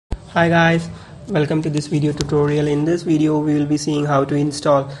Hi guys, welcome to this video tutorial. In this video we will be seeing how to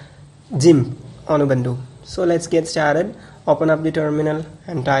install GIMP on Ubuntu. So let's get started. Open up the terminal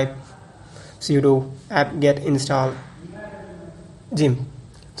and type sudo apt-get install GIMP.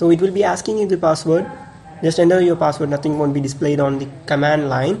 So it will be asking you the password. Just enter your password. Nothing won't be displayed on the command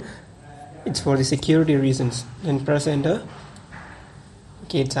line. It's for the security reasons. Then press enter.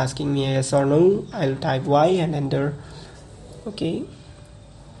 Okay, it's asking me yes or no. I'll type Y and enter. Okay.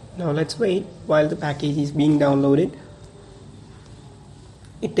 Now let's wait while the package is being downloaded.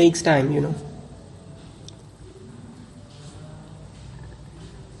 It takes time, you know.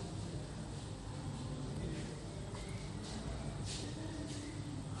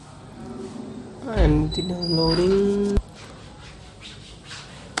 And the downloading.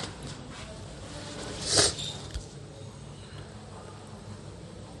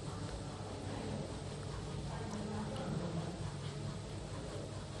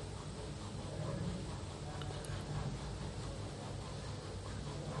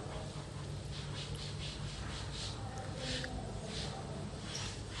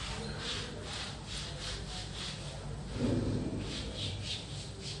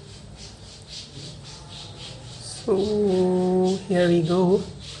 So here we go.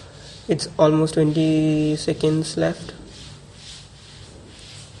 It's almost 20 seconds left.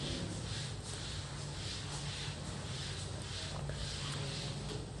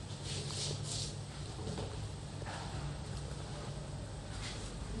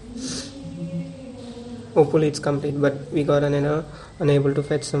 Hopefully it's complete, but we got an error, unable to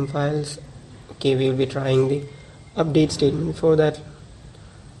fetch some files. Okay, we will be trying the update statement. Before that,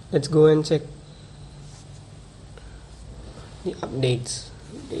 let's go and check the updates.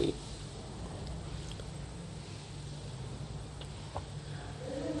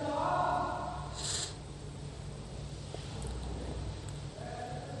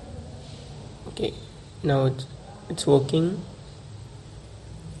 Okay, now it's working.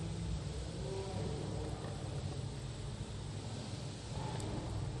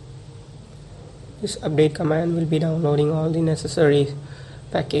 This update command will be downloading all the necessary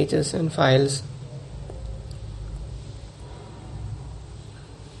packages and files.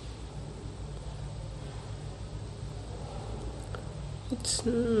 It's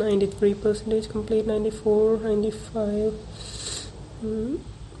 93% complete, 94, 95.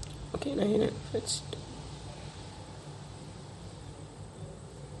 Okay, 99 fetched.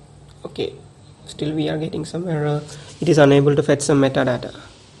 Okay, still we are getting some error. It is unable to fetch some metadata.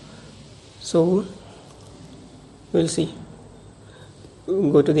 So we'll see.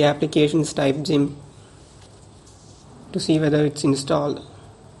 Go to the applications, type GIMP to see whether it's installed.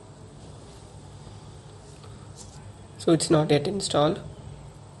 So it's not yet installed.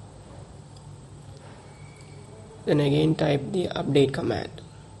 Then again type the update command.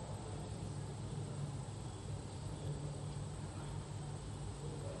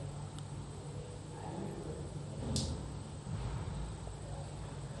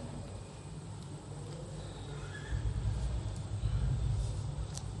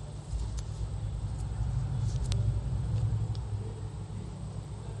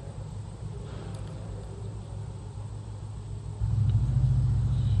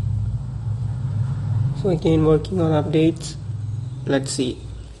 So again working on updates. Let's see.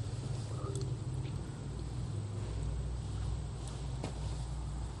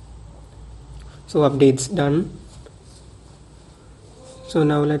 So updates done. So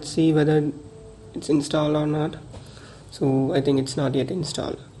now let's see whether it's installed or not. So I think it's not yet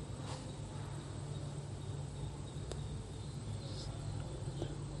installed.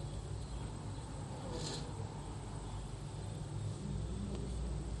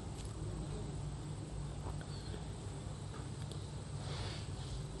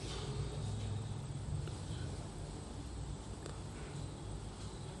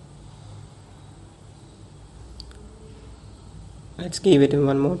 Let's give it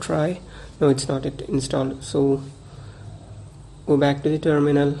one more try. No, it's not yet installed. So go back to the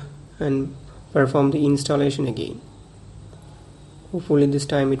terminal and perform the installation again. Hopefully this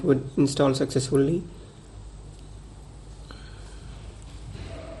time it would install successfully.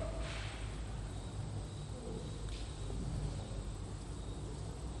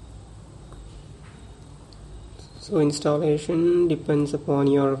 So installation depends upon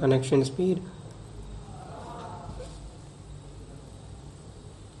your connection speed.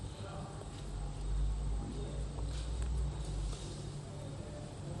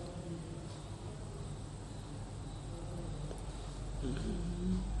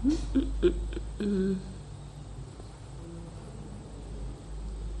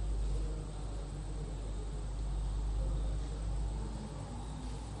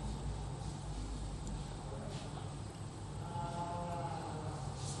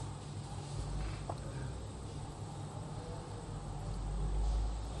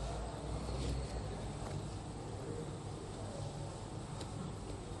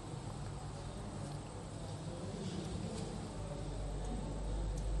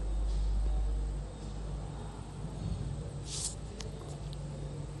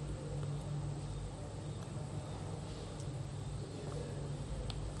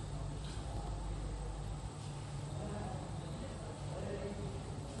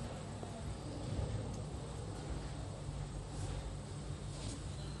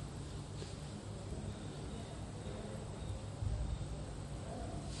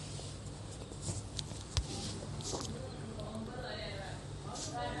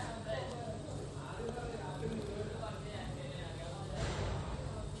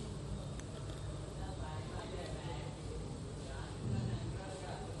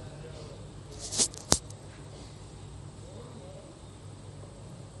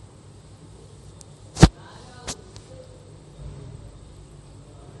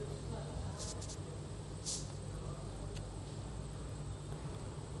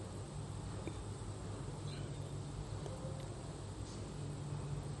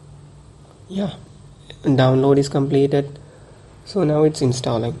 Yeah, download is completed, so now it's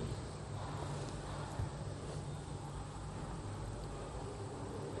installing.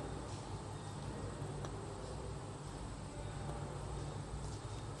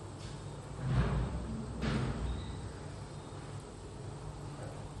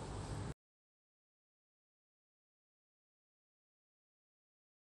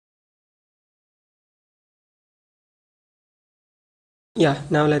 Yeah,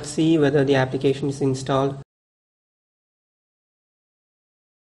 now let's see whether the application is installed.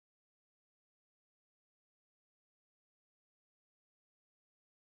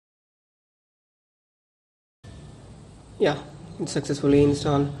 Yeah, it's successfully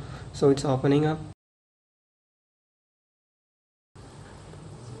installed, so it's opening up.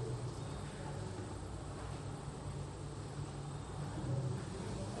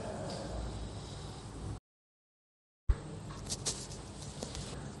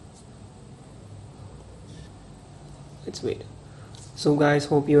 Let's wait. So guys,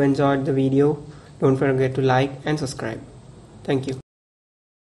 hope you enjoyed the video. Don't forget to like and subscribe. Thank you.